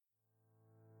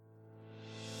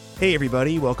Hey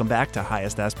everybody, welcome back to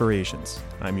Highest Aspirations.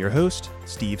 I'm your host,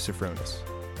 Steve Sofronis.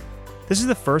 This is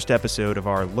the first episode of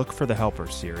our Look for the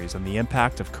Helpers series on the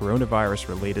impact of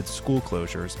coronavirus-related school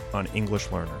closures on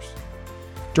English learners.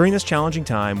 During this challenging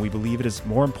time, we believe it is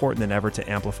more important than ever to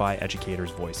amplify educators'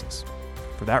 voices.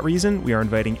 For that reason, we are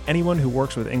inviting anyone who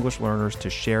works with English learners to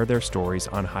share their stories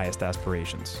on Highest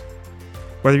Aspirations.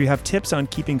 Whether you have tips on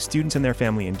keeping students and their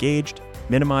family engaged,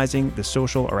 minimizing the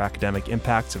social or academic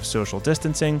impacts of social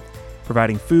distancing,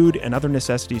 providing food and other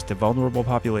necessities to vulnerable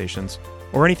populations,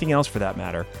 or anything else for that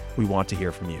matter, we want to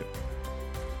hear from you.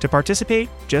 To participate,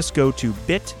 just go to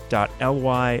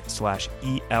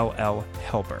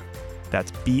bit.ly/ELLhelper.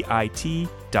 That's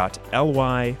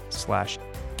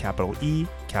bit.ly/capital E,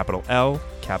 capital L,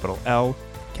 capital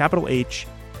H,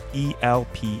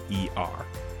 ELPER.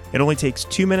 It only takes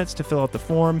 2 minutes to fill out the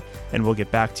form, and we'll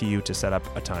get back to you to set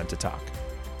up a time to talk.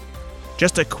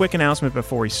 Just a quick announcement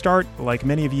before we start. Like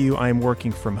many of you, I am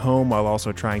working from home while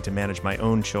also trying to manage my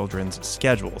own children's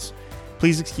schedules.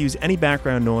 Please excuse any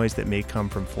background noise that may come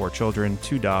from 4 children,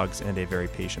 2 dogs, and a very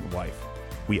patient wife.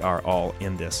 We are all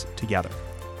in this together.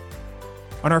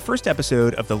 On our first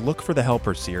episode of the Look for the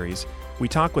Helpers series, we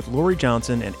talk with Lori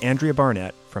Johnson and Andrea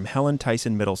Barnett from Helen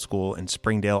Tyson Middle School in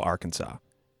Springdale, Arkansas.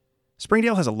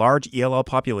 Springdale has a large ELL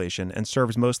population and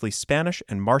serves mostly Spanish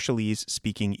and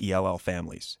Marshallese-speaking ELL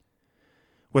families.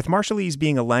 With Marshallese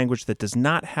being a language that does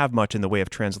not have much in the way of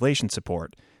translation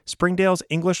support, Springdale's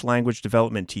English language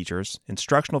development teachers,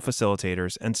 instructional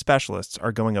facilitators, and specialists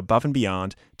are going above and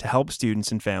beyond to help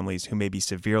students and families who may be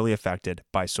severely affected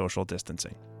by social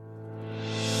distancing.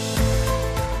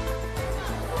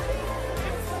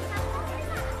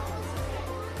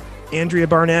 Andrea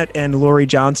Barnett and Lori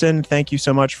Johnson, thank you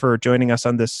so much for joining us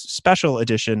on this special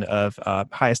edition of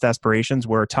Highest Aspirations.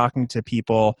 We're talking to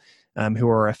people who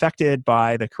are affected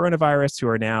by the coronavirus, who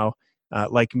are now,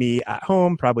 like me, at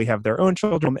home, probably have their own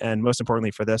children, and most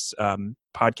importantly for this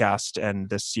podcast and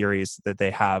this series, that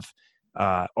they have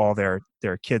all their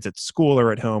kids at school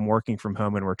or at home, working from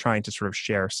home, and we're trying to sort of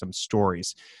share some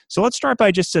stories. So let's start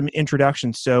by just some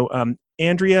introductions. So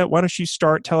Andrea, why don't you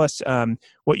start? Tell us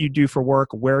what you do for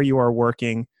work, where you are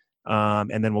working,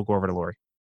 and then we'll go over to Lori.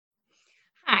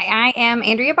 Hi, I am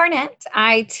Andrea Barnett.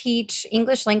 I teach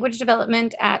English language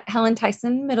development at Helen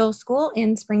Tyson Middle School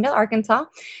in Springdale, Arkansas.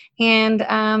 And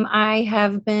I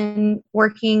have been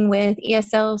working with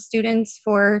ESL students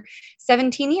for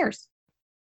 17 years.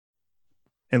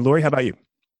 And Lori, how about you?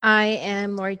 I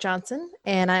am Lori Johnson,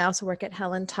 and I also work at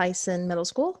Helen Tyson Middle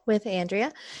School with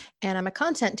Andrea, and I'm a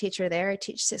content teacher there. I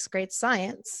teach 6th grade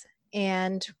science,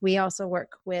 and we also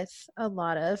work with a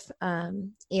lot of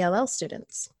ELL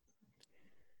students.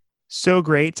 So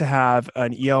great to have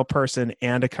an EL person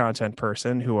and a content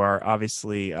person who are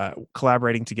obviously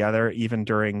collaborating together even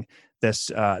during this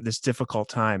difficult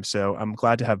time. So I'm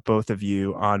glad to have both of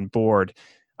you on board.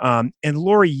 And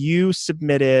Lori, you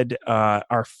submitted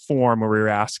our form where we were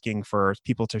asking for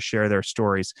people to share their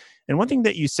stories. And one thing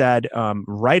that you said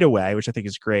right away, which I think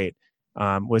is great,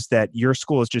 was that your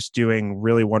school is just doing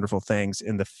really wonderful things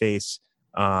in the face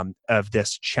of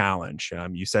this challenge.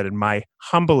 You said, in my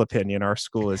humble opinion, our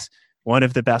school is one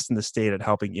of the best in the state at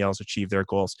helping ELs achieve their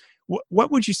goals. What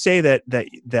would you say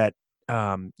that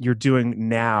you're doing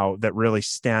now that really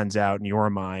stands out in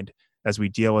your mind as we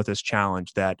deal with this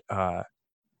challenge that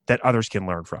others can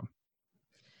learn from?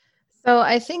 So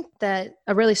I think that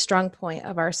a really strong point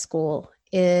of our school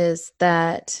is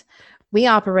that we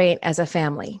operate as a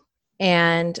family,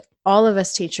 and all of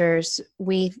us teachers,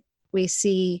 we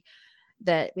see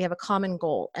that we have a common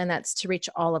goal, and that's to reach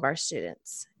all of our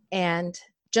students. And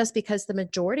just because the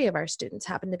majority of our students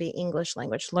happen to be English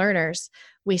language learners,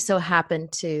 we so happen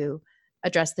to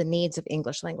address the needs of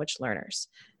English language learners.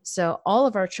 So all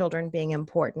of our children being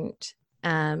important,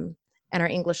 and our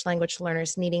English language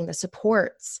learners needing the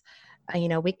supports,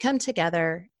 we come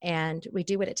together and we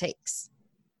do what it takes.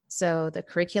 So the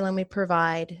curriculum we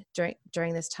provide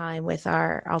during this time with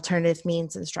our alternative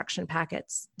means instruction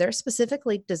packets, they're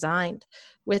specifically designed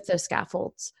with those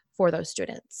scaffolds for those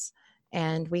students.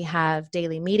 And we have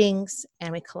daily meetings,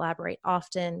 and we collaborate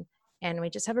often, and we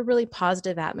just have a really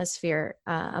positive atmosphere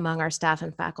among our staff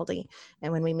and faculty,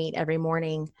 and when we meet every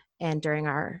morning and during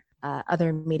our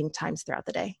other meeting times throughout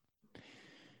the day.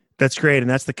 That's great. And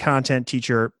that's the content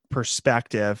teacher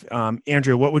perspective.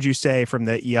 Andrea, what would you say from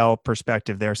the EL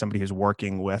perspective there, somebody who's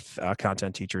working with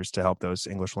content teachers to help those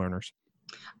English learners?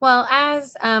 Well,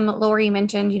 as Lori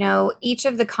mentioned, each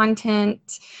of the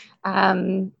content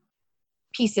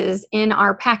pieces in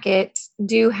our packet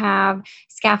do have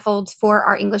scaffolds for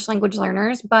our English language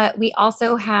learners, but we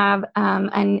also have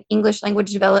an English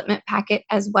language development packet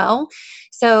as well.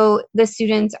 So the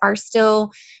students are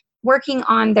still working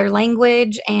on their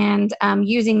language and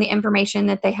using the information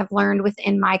that they have learned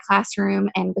within my classroom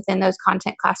and within those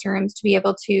content classrooms to be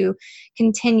able to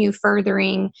continue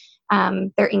furthering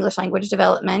their English language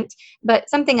development. But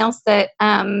something else that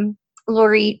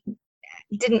Lori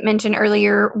didn't mention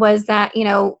earlier was that,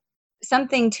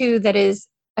 something too that is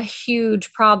a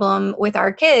huge problem with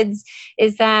our kids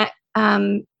is that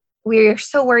we're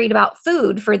so worried about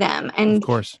food for them and Of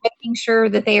course. making sure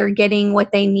that they are getting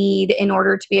what they need in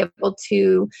order to be able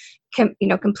to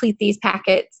complete these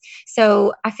packets.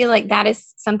 So I feel like that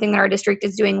is something that our district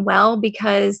is doing well,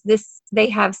 because they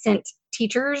have sent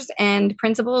teachers and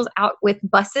principals out with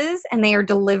buses, and they are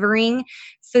delivering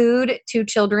food to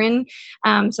children,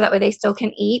 so that way they still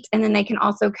can eat, and then they can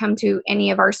also come to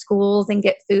any of our schools and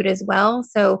get food as well.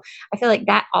 So I feel like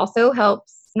that also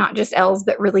helps not just ELLs,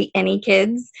 but really any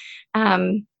kids.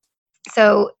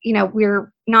 So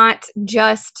we're not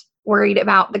just worried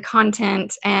about the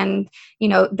content and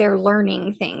they're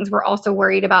learning things. We're also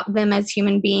worried about them as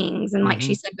human beings, and like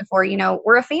she said before,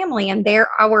 we're a family, and they're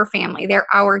our family, they're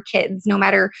our kids. No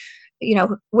matter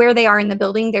where they are in the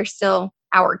building, they're still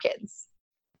our kids.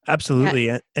 Absolutely.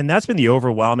 Yeah. And that's been the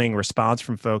overwhelming response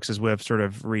from folks as we've sort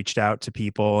of reached out to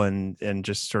people and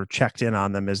just sort of checked in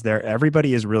on them, is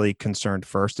everybody is really concerned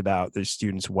first about their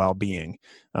students' well-being.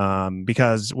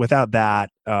 Because without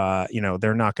that,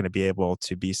 they're not going to be able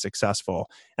to be successful.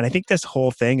 And I think this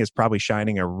whole thing is probably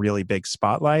shining a really big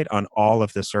spotlight on all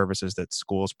of the services that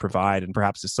schools provide. And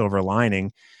perhaps the silver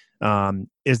lining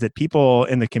is that people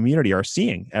in the community are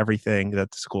seeing everything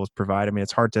that the schools provide. I mean,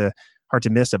 it's hard to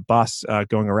miss a bus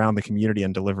going around the community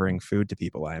and delivering food to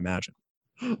people, I imagine.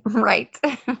 Right.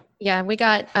 Yeah, we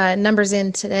got numbers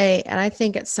in today, and I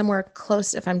think it's somewhere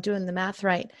close, if I'm doing the math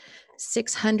right,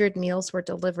 600 meals were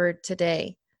delivered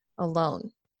today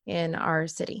alone in our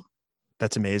city.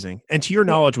 That's amazing. And to your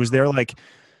knowledge, was there like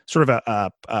sort of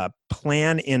a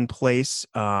plan in place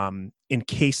in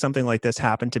case something like this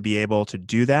happened to be able to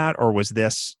do that? Or was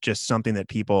this just something that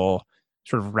people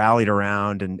sort of rallied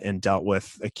around and dealt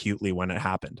with acutely when it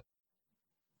happened?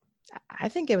 I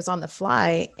think it was on the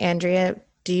fly. Andrea,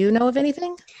 do you know of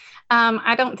anything?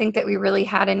 I don't think that we really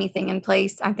had anything in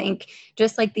place. I think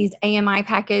just like these AMI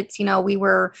packets, we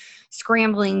were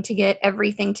scrambling to get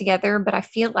everything together, but I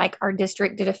feel like our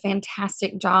district did a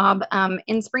fantastic job.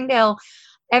 In Springdale,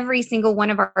 every single one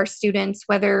of our students,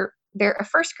 whether they're a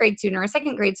first grade student or a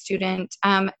second grade student,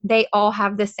 they all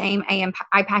have the same AMI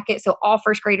packet. So all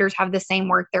first graders have the same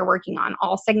work they're working on.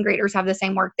 All second graders have the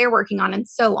same work they're working on, and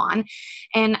so on.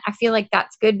 And I feel like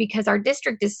that's good because our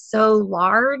district is so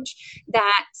large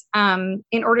that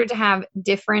in order to have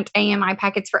different AMI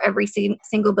packets for every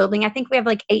single building, I think we have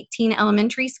like 18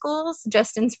 elementary schools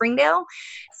just in Springdale.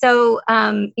 So,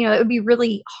 it would be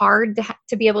really hard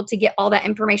to be able to get all that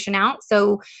information out.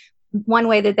 So one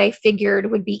way that they figured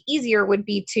would be easier would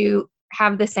be to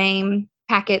have the same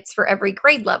packets for every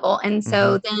grade level. And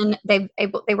so then they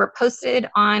were posted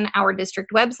on our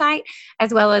district website,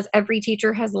 as well as every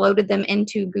teacher has loaded them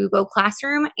into Google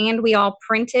Classroom, and we all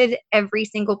printed every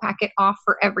single packet off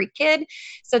for every kid.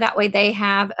 So that way they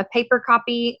have a paper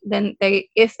copy. Then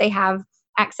if they have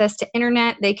access to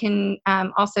internet, they can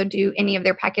also do any of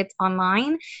their packets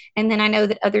online. And then I know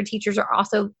that other teachers are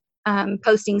also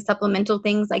posting supplemental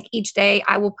things. Like each day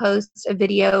I will post a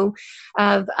video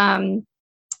of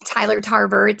Tyler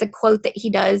Tarver. It's a quote that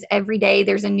he does every day.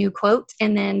 There's a new quote,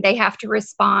 and then they have to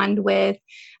respond with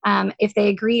if they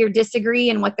agree or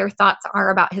disagree and what their thoughts are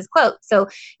about his quote. So,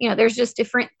 there's just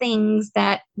different things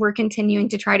that we're continuing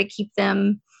to try to keep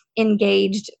them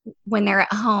engaged when they're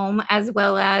at home, as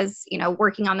well as,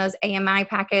 working on those AMI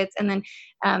packets. And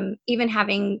then even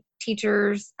having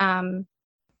teachers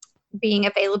being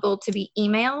available to be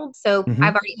emailed. So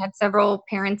I've already had several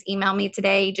parents email me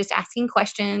today just asking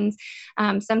questions.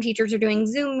 Some teachers are doing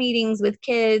Zoom meetings with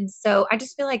kids. So I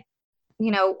just feel like,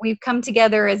 we've come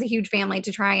together as a huge family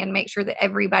to try and make sure that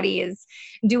everybody is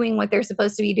doing what they're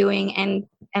supposed to be doing.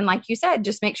 And like you said,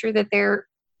 just make sure that they're,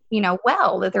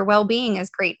 that their well-being is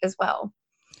great as well.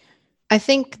 I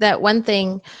think that one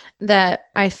thing that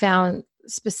I found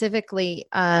specifically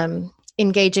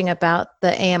engaging about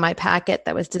the AMI packet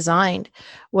that was designed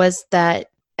was that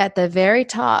at the very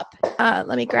top, let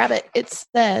me grab it. It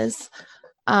says,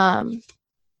 to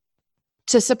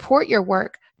support your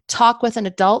work, talk with an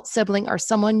adult sibling or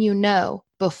someone you know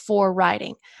before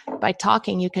writing. By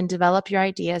talking, you can develop your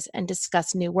ideas and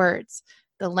discuss new words.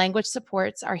 The language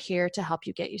supports are here to help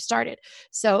you get you started.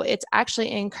 So it's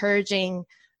actually encouraging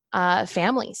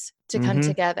families to come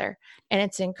together, and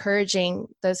it's encouraging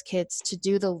those kids to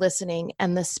do the listening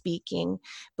and the speaking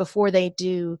before they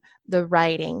do the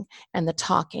writing and the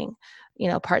talking,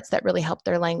 parts that really help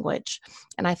their language.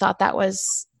 And I thought that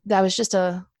was just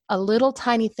a little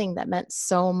tiny thing that meant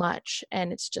so much.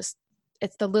 And it's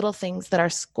the little things that our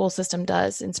school system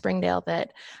does in Springdale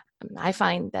that I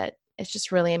find that it's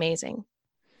just really amazing.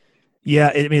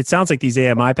 Yeah, it sounds like these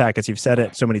AMI packets, you've said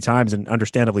it so many times, and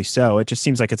understandably so. It just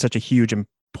seems like it's such a huge,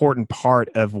 important part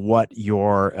of what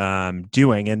you're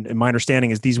doing. And my understanding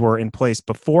is these were in place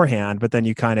beforehand, but then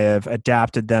you kind of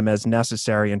adapted them as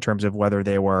necessary in terms of whether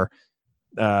they were,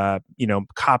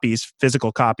 copies,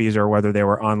 physical copies, or whether they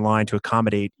were online to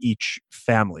accommodate each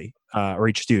family or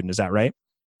each student. Is that right?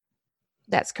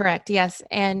 That's correct. Yes.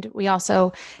 And we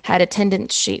also had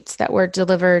attendance sheets that were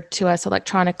delivered to us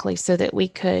electronically so that we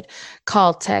could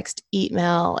call, text,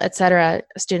 email, etc.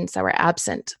 students that were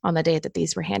absent on the day that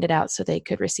these were handed out so they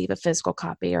could receive a physical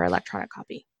copy or electronic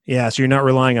copy. Yeah, so you're not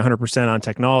relying 100% on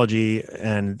technology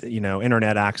and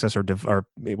internet access or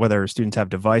whether students have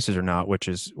devices or not, which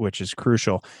is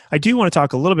crucial. I do want to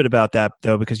talk a little bit about that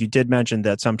though, because you did mention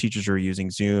that some teachers are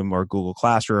using Zoom or Google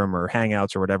Classroom or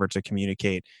Hangouts or whatever to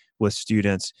communicate with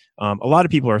students. A lot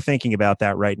of people are thinking about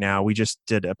that right now. We just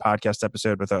did a podcast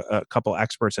episode with a couple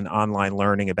experts in online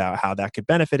learning about how that could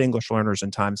benefit English learners in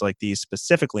times like these,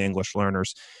 specifically English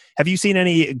learners. Have you seen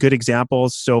any good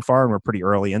examples so far? And we're pretty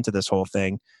early into this whole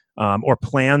thing. Or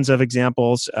plans of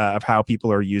examples of how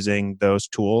people are using those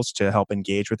tools to help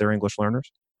engage with their English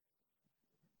learners?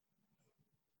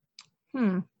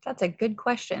 That's a good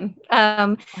question.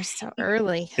 We're so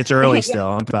early. It's early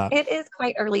still. It is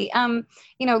quite early.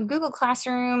 Google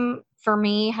Classroom for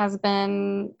me has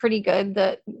been pretty good.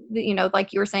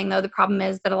 Like you were saying, though, the problem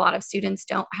is that a lot of students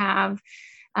don't have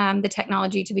the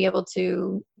technology to be able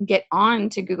to get on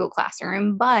to Google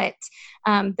Classroom, but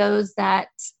those that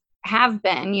have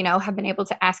been able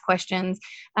to ask questions.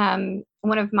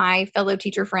 One of my fellow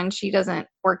teacher friends, she doesn't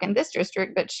work in this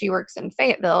district, but she works in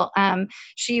Fayetteville.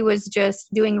 She was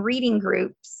just doing reading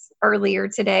groups earlier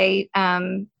today.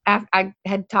 I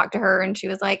had talked to her and she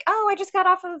was like, "Oh, I just got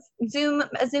off of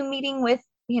a Zoom meeting with,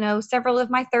 several of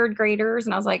my third graders."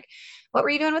 And I was like, "What were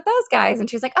you doing with those guys?" And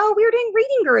she was like, "Oh, we were doing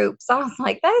reading groups." I was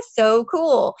like, "That is so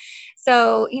cool."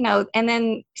 So, and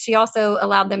then she also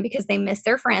allowed them, because they missed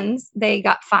their friends, they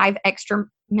got 5 extra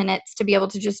minutes to be able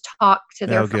to just talk to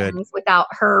their friends without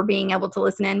her being able to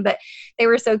listen in. But they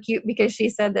were so cute because she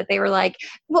said that they were like,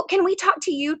 "Well, can we talk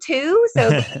to you too?" So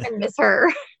they even miss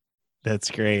her.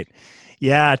 That's great.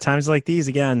 Yeah, times like these,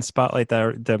 again, spotlight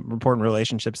the important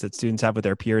relationships that students have with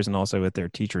their peers and also with their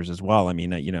teachers as well. I mean,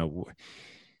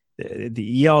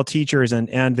 the EL teachers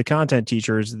and the content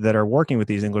teachers that are working with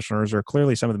these English learners are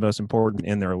clearly some of the most important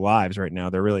in their lives right now.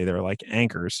 They're like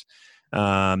anchors.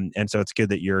 And so it's good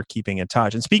that you're keeping in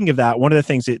touch. And speaking of that, one of the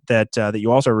things that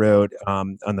you also wrote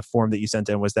on the form that you sent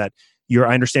in was that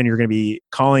I understand you're going to be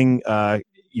calling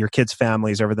your kids'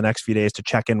 families over the next few days to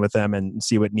check in with them and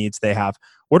see what needs they have.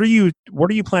 What are you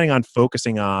planning on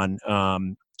focusing on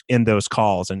in those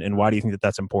calls, and why do you think that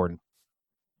that's important?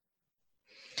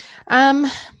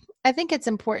 I think it's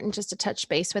important just to touch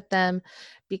base with them,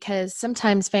 because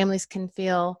sometimes families can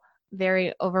feel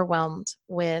very overwhelmed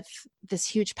with this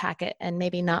huge packet and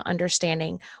maybe not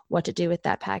understanding what to do with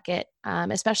that packet,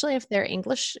 especially if their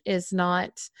English is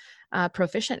not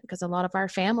proficient, because a lot of our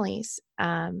families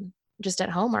just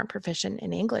at home aren't proficient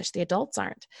in English. The adults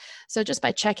aren't. So just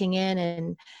by checking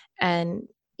in and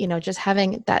just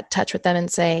having that touch with them and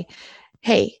say,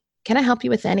 "Hey, can I help you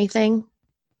with anything?"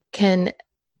 can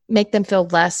make them feel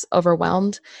less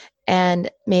overwhelmed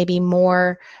and maybe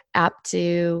more apt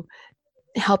to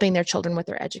helping their children with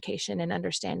their education, and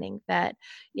understanding that,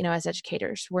 as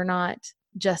educators, we're not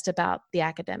just about the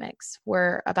academics.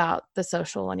 We're about the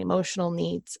social and emotional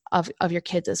needs of your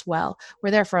kids as well.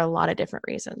 We're there for a lot of different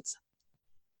reasons.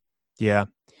 Yeah.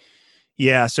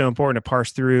 Yeah. So important to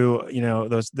parse through,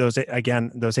 those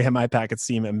AMI packets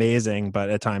seem amazing, but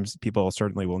at times people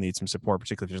certainly will need some support,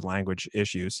 particularly if there's language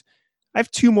issues. I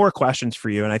have 2 more questions for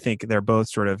you, and I think they're both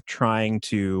sort of trying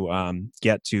to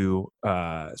get to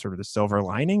sort of the silver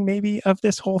lining maybe of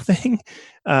this whole thing.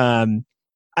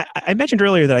 I mentioned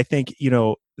earlier that I think,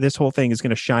 this whole thing is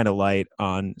going to shine a light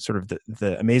on sort of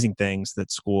the amazing things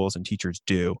that schools and teachers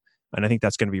do. And I think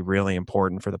that's going to be really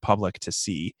important for the public to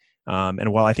see.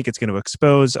 And while I think it's going to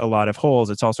expose a lot of holes,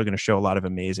 it's also going to show a lot of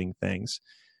amazing things.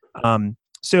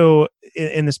 So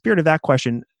in the spirit of that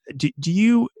question, do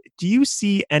you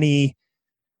see any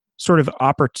sort of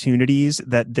opportunities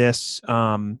that this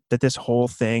whole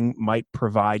thing might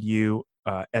provide you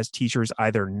as teachers,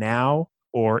 either now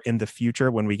or in the future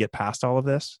when we get past all of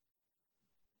this?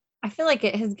 I feel like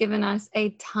it has given us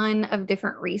a ton of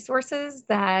different resources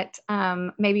that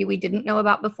maybe we didn't know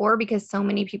about before, because so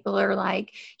many people are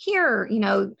like, here,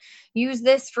 use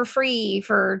this for free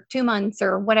for 2 months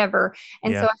or whatever.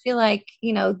 And so Yeah. I feel like,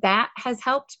 that has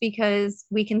helped, because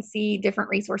we can see different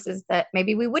resources that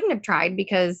maybe we wouldn't have tried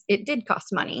because it did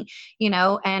cost money,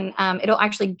 and it'll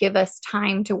actually give us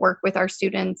time to work with our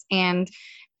students and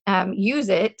use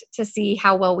it to see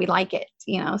how well we like it,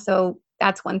 so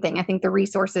that's one thing. I think the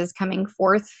resources coming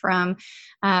forth from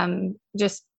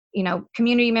just,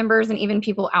 community members and even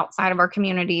people outside of our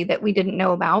community that we didn't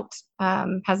know about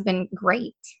has been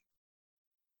great.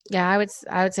 Yeah, I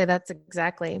would say that's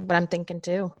exactly what I'm thinking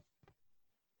too.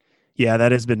 Yeah,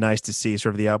 that has been nice to see,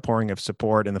 sort of the outpouring of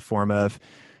support in the form of,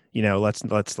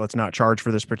 let's not charge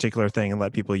for this particular thing and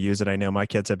let people use it. I know my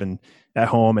kids have been at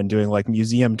home and doing like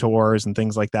museum tours and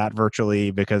things like that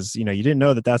virtually, because you didn't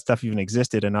know that stuff even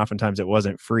existed, and oftentimes it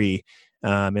wasn't free.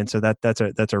 And so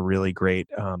that's a really great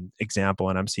example,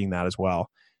 and I'm seeing that as well.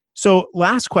 So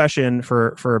last question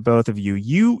for both of you.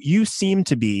 You seem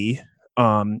to be,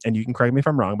 and you can correct me if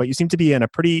I'm wrong, but you seem to be in a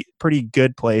pretty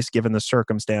good place given the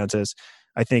circumstances.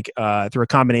 I think through a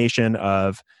combination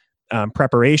of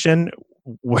preparation,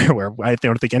 where I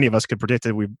don't think any of us could predict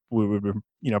that we would be,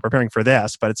 preparing for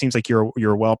this, but it seems like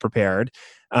you're well prepared.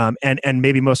 And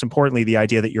maybe most importantly, the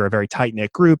idea that you're a very tight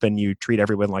knit group and you treat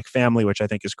everyone like family, which I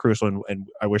think is crucial. And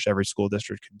I wish every school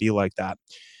district could be like that.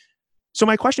 So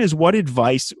my question is, what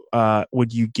advice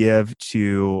would you give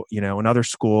to, another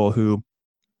school who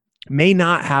may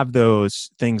not have those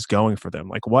things going for them?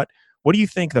 Like what do you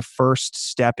think the first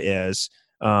step is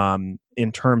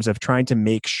in terms of trying to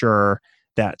make sure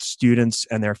that students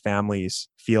and their families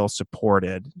feel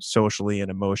supported socially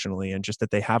and emotionally, and just that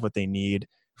they have what they need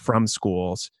from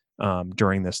schools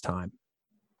during this time?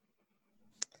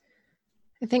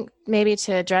 I think maybe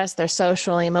to address their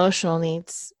social and emotional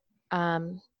needs,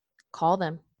 call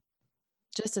them.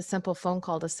 Just a simple phone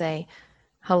call to say,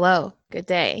 hello, good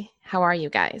day, how are you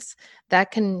guys?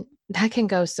 That can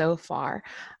go so far.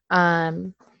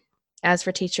 As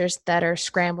for teachers that are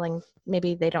scrambling,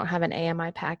 maybe they don't have an AMI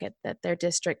packet that their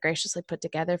district graciously put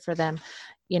together for them,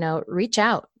 reach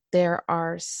out. There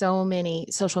are so many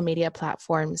social media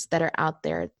platforms that are out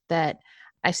there that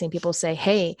I've seen people say,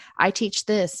 hey, I teach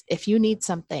this. If you need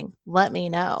something, let me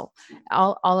know.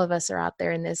 All of us are out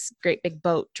there in this great big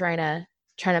boat trying to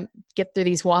get through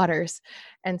these waters.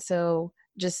 And so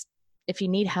just, if you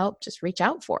need help, just reach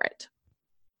out for it.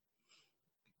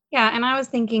 Yeah. And I was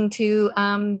thinking too,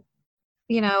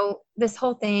 this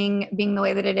whole thing being the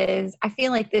way that it is, I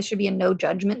feel like this should be a no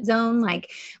judgment zone.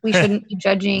 Like we shouldn't be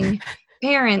judging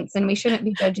parents, and we shouldn't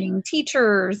be judging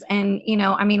teachers. And,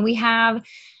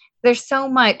 there's so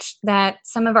much that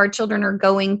some of our children are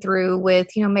going through with,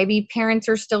 maybe parents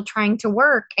are still trying to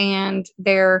work, and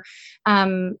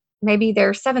maybe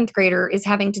their 7th grader is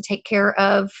having to take care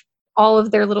of all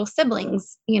of their little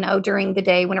siblings, during the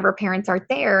day whenever parents aren't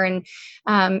there. And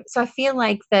so I feel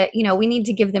like that, we need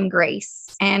to give them grace,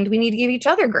 and we need to give each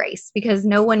other grace, because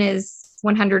no one is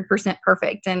 100%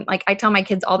 perfect. And like I tell my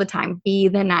kids all the time, be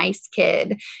the nice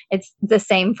kid. It's the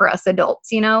same for us adults.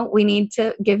 We need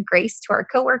to give grace to our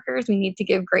coworkers. We need to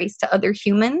give grace to other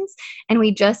humans, and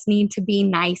we just need to be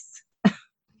nice.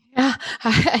 Yeah,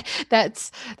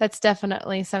 that's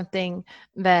definitely something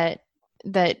that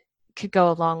could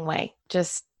go a long way.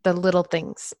 Just the little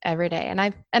things every day. And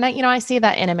I see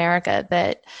that in America,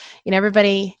 that,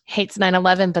 everybody hates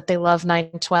 9/11, but they love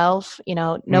 9/12.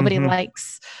 Nobody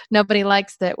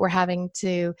likes that we're having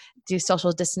to do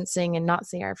social distancing and not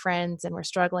see our friends, and we're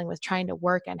struggling with trying to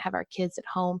work and have our kids at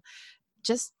home.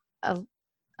 Just a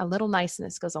little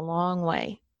niceness goes a long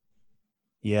way.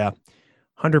 Yeah,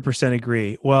 100%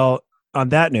 agree. Well, on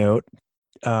that note,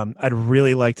 I'd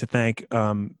really like to thank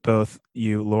both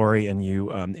you, Lori, and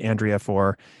you, Andrea,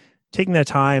 for taking the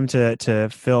time to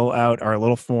fill out our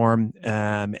little form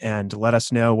and let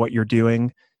us know what you're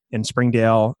doing in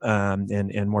Springdale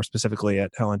and more specifically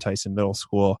at Helen Tyson Middle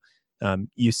School.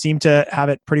 You seem to have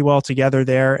it pretty well together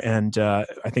there, and I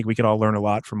think we could all learn a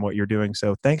lot from what you're doing.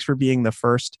 So thanks for being the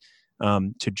first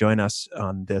to join us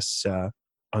on this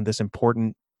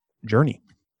important journey.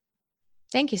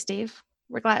 Thank you, Steve.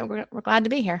 We're glad to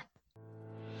be here.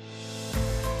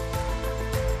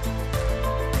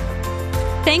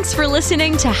 Thanks for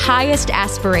listening to Highest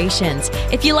Aspirations.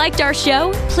 If you liked our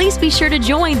show, please be sure to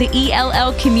join the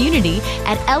ELL community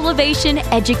at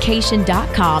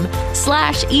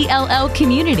elevationeducation.com/ELL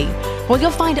community, Well,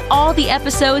 you'll find all the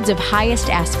episodes of Highest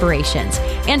Aspirations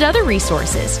and other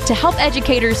resources to help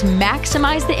educators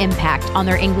maximize the impact on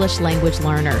their English language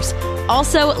learners.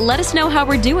 Also, let us know how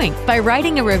we're doing by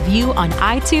writing a review on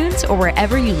iTunes or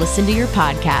wherever you listen to your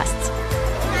podcasts.